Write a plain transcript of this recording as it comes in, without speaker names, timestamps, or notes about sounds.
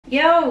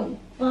Yo,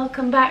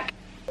 welcome back.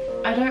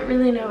 I don't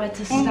really know where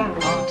to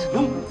start.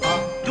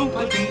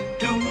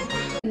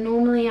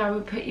 Normally I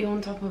would put you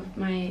on top of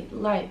my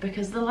light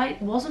because the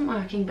light wasn't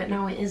working, but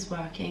now it is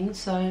working,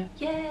 so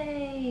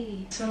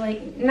yay! So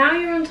like, now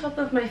you're on top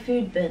of my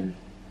food bin,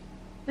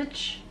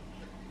 which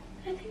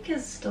I think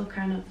is still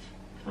kind of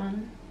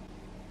fun,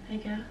 I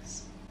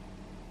guess.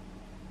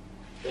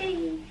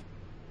 Yay!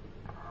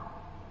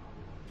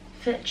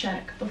 Fit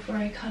check before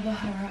I cover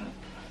her up.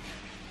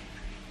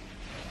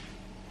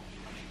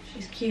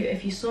 She's cute.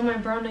 If you saw my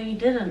bra, no you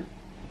didn't.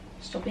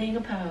 Stop being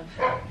a perv.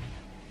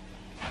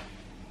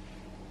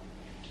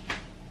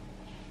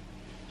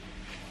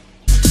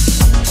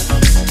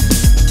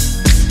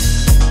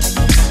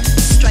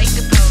 Strike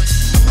a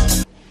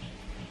pose.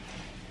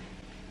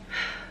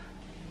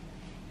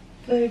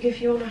 Vogue,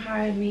 if you want to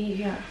hire me,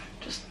 yeah,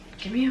 just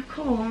give me a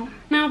call.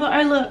 Now that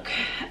I look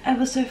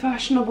ever so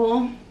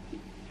fashionable,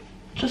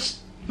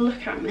 just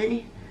look at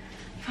me.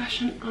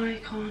 Fashion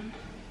icon.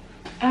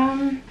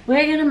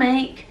 We're gonna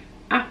make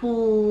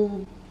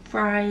apple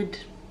fried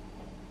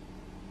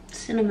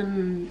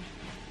cinnamon,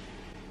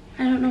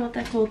 I don't know what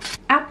they're called.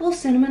 Apple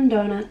cinnamon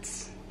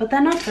donuts, but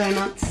they're not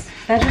donuts,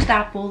 they're just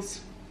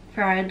apples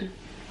fried.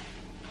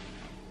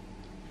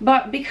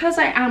 But because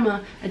I am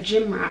a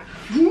gym rat,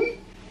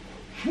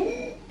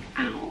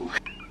 ow.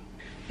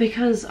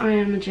 Because I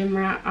am a gym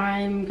rat,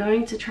 I'm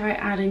going to try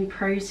adding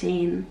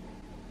protein.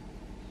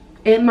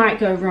 It might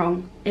go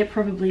wrong, it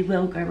probably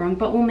will go wrong,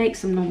 but we'll make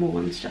some normal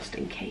ones just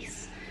in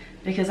case,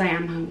 because I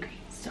am hungry.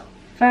 So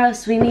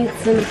first we need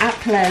some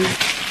apples.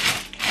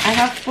 I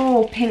have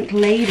 4 pink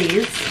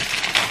ladies.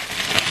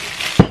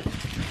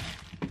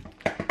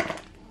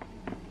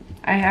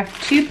 I have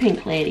 2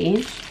 pink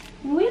ladies.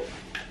 Whip.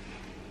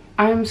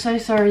 I'm so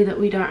sorry that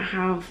we don't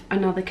have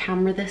another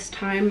camera this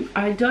time.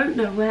 I don't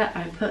know where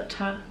I put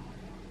her.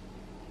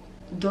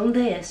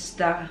 ¿Dónde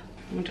está?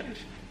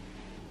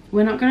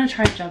 We're not going to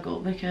try juggle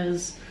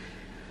because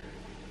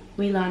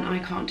we learned I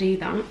can't do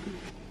that.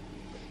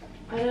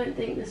 I don't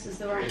think this is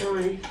the right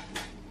knife.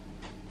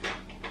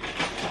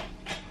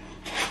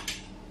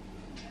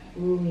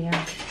 Oh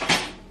yeah.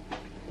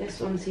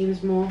 This one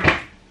seems more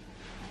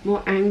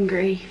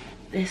angry.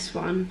 This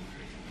one,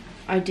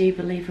 I do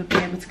believe would be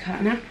able to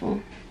cut an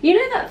apple. You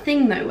know that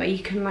thing though where you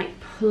can like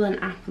pull an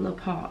apple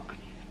apart?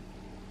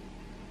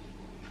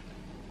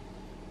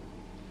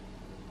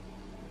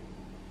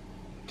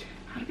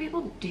 How do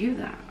people do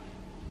that?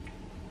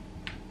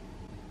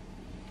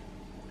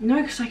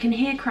 No, because I can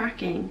hear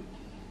cracking.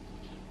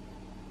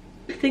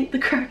 I think the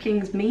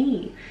cracking's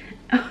me.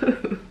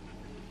 Oh.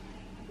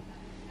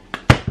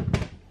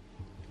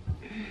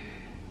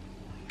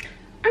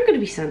 I'm gonna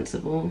be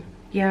sensible.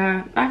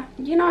 Yeah,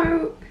 you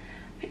know,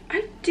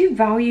 I do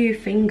value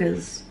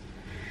fingers.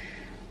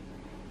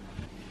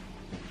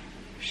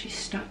 She's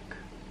stuck.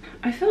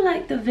 I feel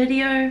like the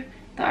video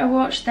that I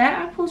watched, their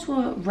apples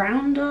were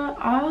rounder.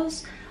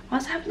 Ours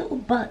have little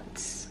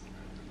butts.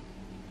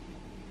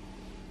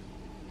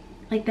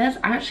 Like theirs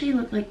actually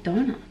look like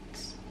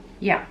donuts.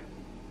 Yeah.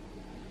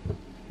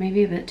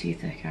 Maybe a bit too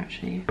thick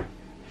actually.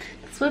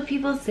 That's what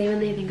people say when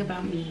they think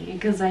about me,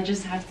 because I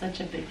just have such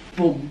a big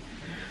boom.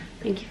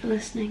 Thank you for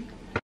listening.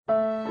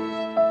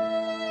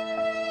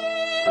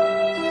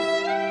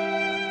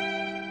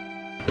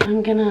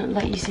 I'm gonna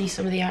let you see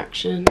some of the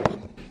action.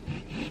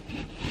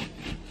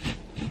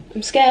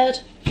 I'm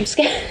scared. I'm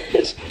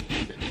scared.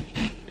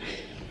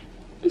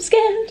 I'm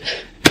scared.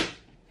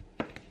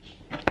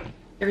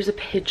 There is a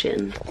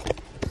pigeon.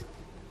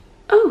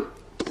 Oh,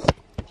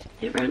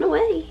 it ran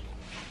away.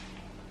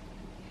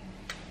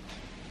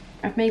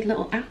 I've made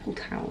little apple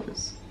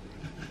towers.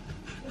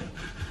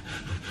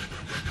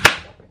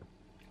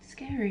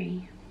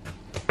 Scary.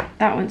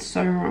 That went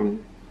so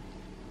wrong.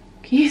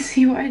 Can you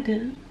see what I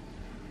did?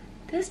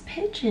 This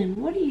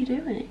pigeon, what are you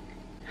doing?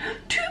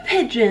 2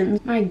 pigeons!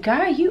 My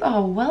guy, you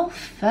are well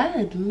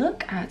fed.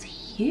 Look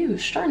at you.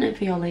 Strutting it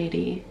for your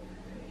lady.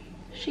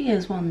 She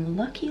is one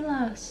lucky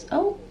lass.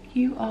 Oh,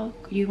 you are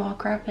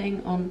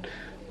crapping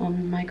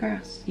on my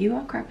grass. You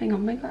are crapping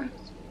on my grass.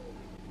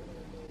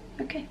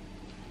 Okay.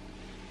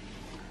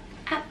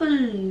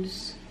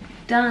 Apples.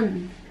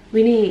 Done.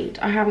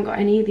 I haven't got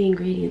any of the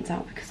ingredients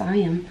out because I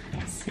am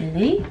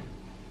silly.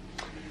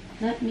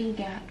 Let me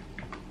get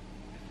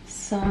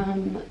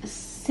some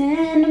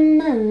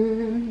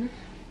cinnamon.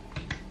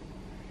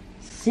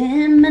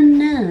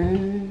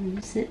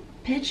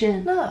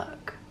 Pigeon.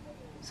 Look,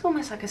 it's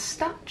almost like a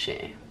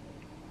statue.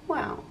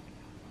 Wow.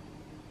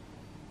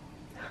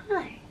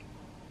 Hi.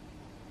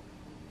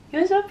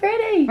 You're so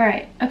pretty.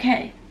 Right,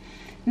 okay.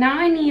 Now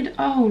I need,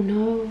 oh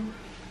no.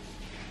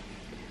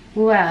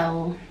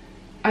 Well,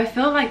 I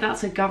feel like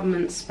that's a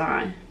government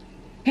spy.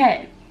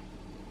 Okay.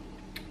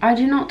 I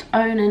do not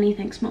own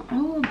anything small.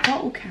 Oh, a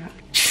bottle cap.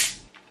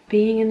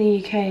 Being in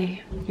the UK,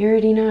 you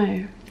already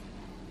know.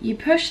 You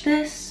push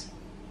this.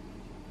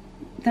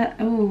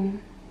 Oh.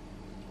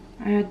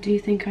 I do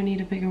think I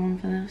need a bigger one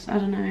for this. I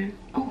don't know.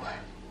 Oh.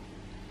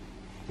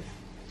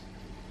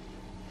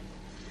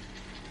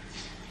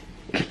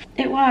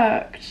 It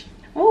worked.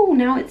 Oh,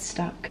 now it's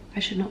stuck. I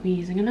should not be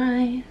using a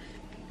knife.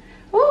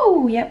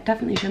 Oh, yep,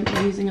 definitely shouldn't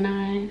be using a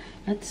knife.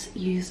 Let's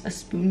use a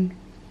spoon.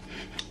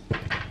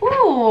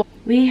 Oh,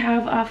 we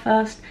have our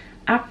first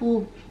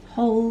apple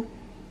hole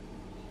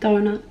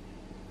donut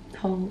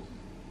hole.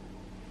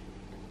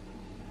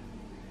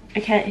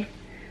 Okay,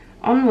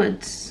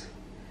 onwards.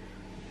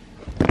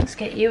 Let's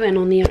get you in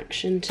on the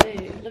action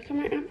too. Look at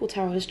my apple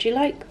towers, do you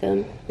like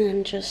them?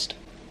 And just...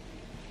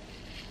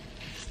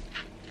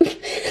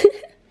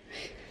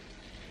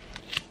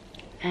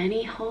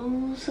 any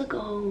holes a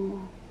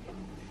go.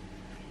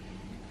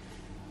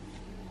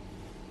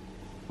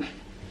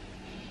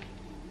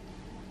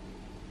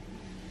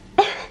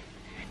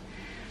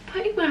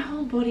 Putting my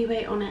whole body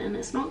weight on it and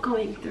it's not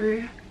going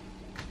through.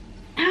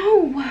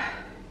 Ow!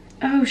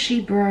 Oh,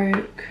 she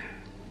broke.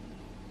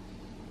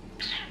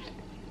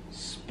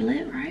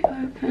 Split right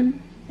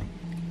open.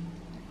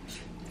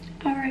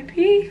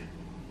 R.I.P.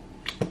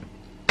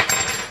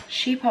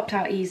 She popped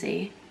out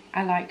easy.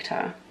 I liked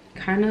her.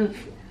 Kind of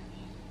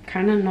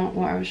not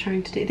what I was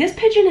trying to do. This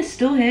pigeon is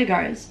still here,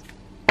 guys.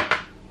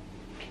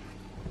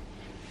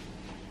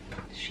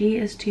 She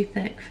is too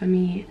thick for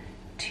me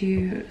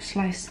to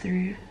slice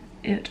through.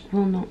 It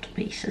will not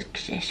be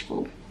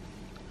successful.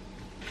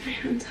 My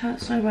hands hurt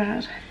so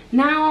bad.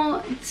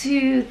 Now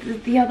to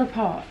the other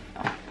part.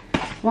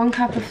 1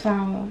 cup of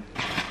flour.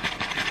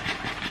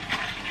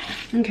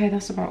 Okay,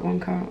 that's about 1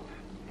 cup.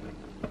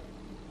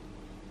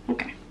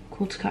 Okay,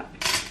 1/4 cup.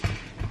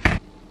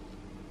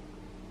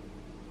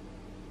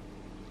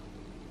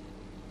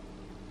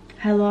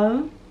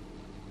 Hello?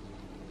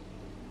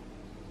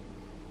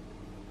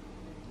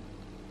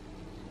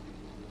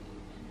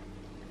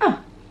 Oh,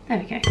 there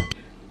we go.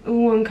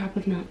 1 cup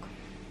of milk.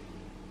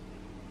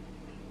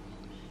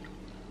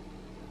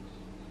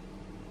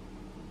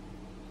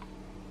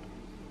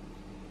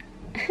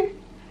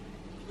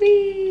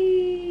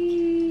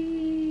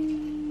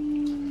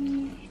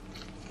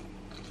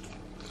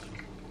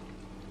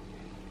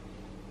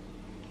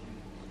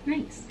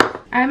 Nice.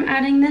 I'm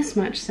adding this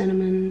much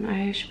cinnamon.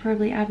 I should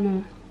probably add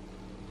more.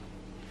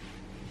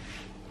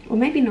 Or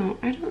maybe not.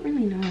 I don't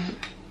really know.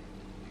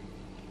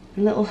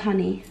 A little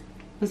honey.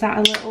 Was that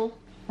a little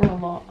or a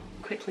lot?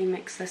 Quickly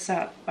mix this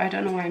up. I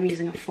don't know why I'm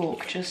using a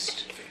fork.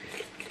 Just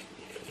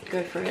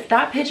go for it.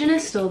 That pigeon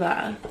is still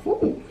there.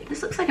 Ooh,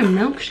 this looks like a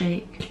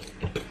milkshake.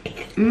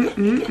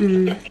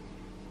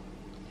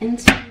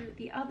 Into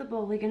the other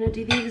bowl, we're gonna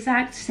do the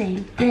exact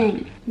same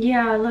thing.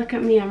 Yeah, look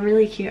at me, I'm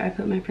really cute. I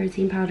put my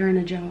protein powder in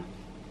a jar.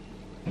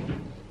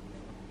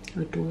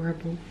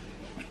 Adorable.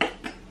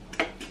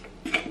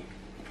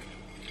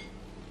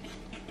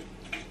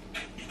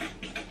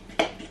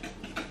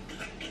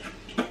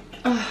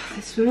 Oh,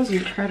 this smells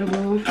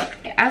incredible.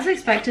 As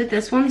expected,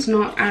 this one's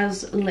not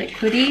as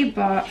liquidy,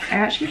 but I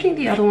actually think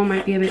the other one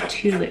might be a bit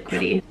too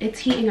liquidy. It's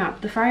heating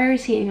up. The fryer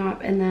is heating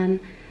up, and then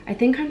I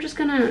think I'm just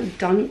gonna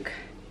dunk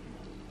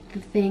the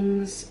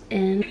things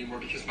in. Anymore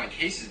because my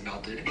case is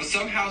melted. But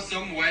somehow,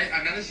 some way,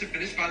 I managed to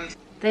finish by the...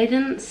 They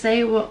didn't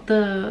say what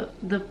the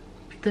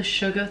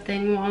sugar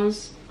thing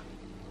was.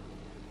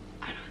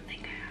 I don't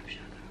think I have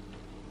sugar.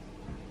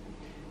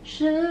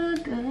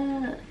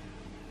 Sugar.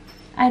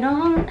 I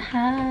don't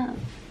have.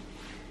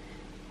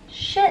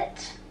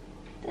 Shit.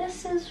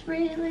 This is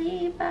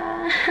really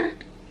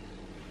bad.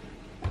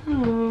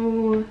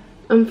 Oh.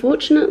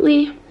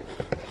 Unfortunately,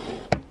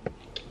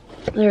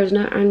 there is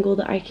no angle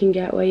that I can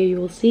get where you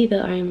will see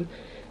that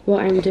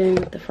what I'm doing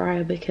with the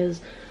fryer, because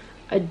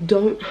I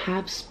don't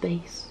have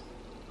space.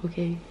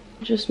 Okay,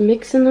 just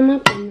mixing them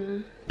up in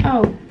there.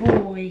 Oh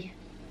boy,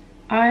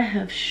 I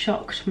have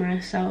shocked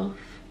myself.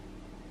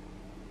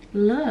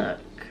 Look,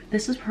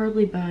 this is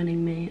probably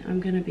burning me, I'm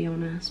gonna be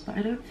honest, but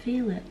I don't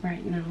feel it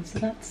right now, so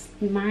that's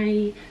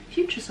my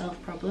future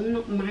self problem,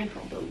 not my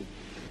problem.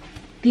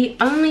 The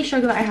only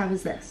sugar that I have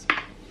is this.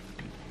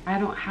 I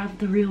don't have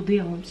the real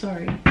deal, I'm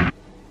sorry.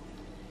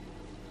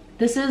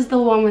 This is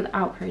the one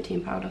without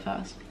protein powder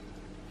first.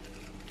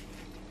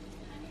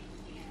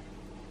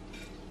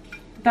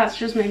 That's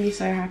just made me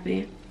so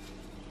happy.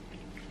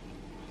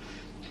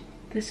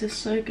 This is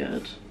so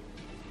good.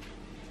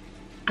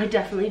 I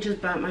definitely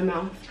just burnt my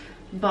mouth,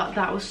 but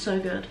that was so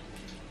good.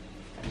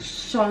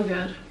 So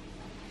good.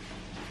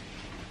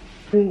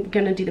 I'm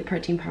gonna do the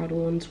protein powder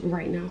ones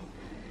right now.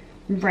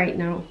 Right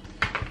now.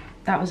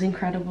 That was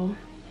incredible.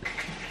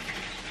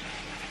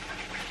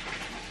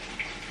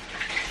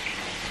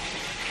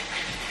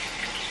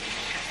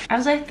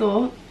 As I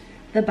thought,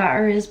 the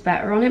batter is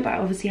better on it, but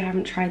obviously I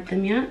haven't tried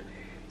them yet.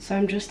 So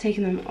I'm just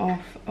taking them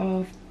off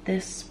of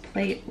this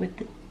plate with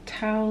the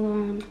towel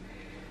on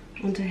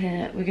onto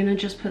here. We're gonna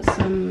just put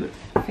some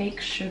fake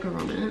sugar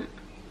on it.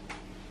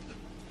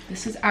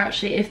 This is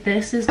actually, if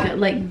this is good,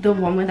 like the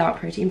one without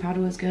protein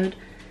powder was good.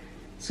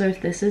 So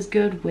if this is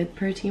good with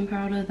protein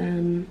powder,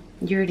 then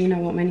you already know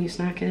what my new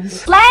snack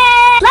is.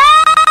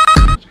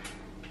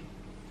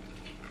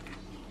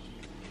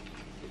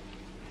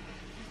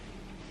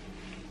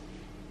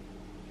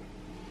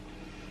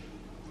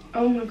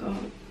 Oh my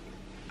god.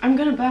 I'm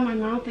gonna burn my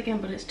mouth again,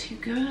 but it's too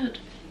good.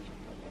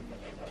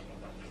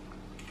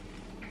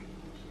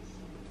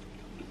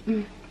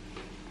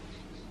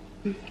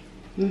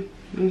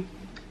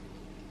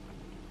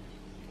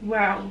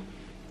 Wow.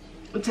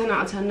 A 10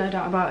 out of 10, no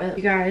doubt about it.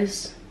 You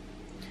guys,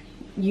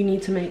 you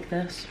need to make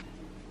this.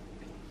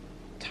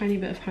 Tiny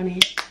bit of honey.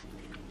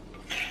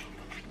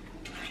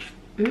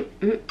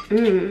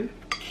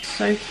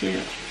 So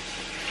cute.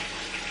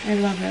 I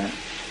love it.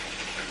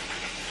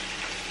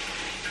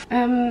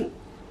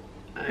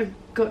 I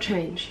got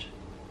changed.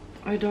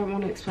 I don't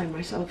want to explain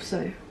myself,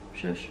 so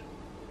shush.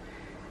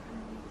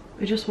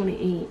 I just want to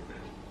eat.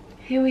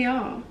 Here we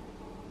are.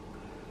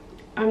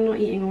 I'm not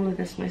eating all of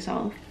this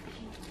myself.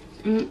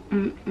 I'm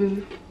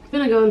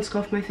gonna go and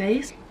scoff my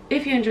face.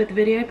 If you enjoyed the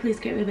video, please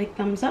give it a big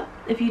thumbs up.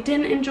 If you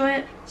didn't enjoy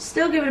it,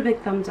 still give it a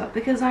big thumbs up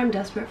because I'm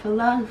desperate for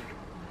love.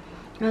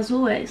 As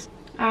always,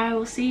 I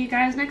will see you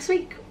guys next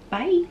week.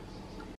 Bye.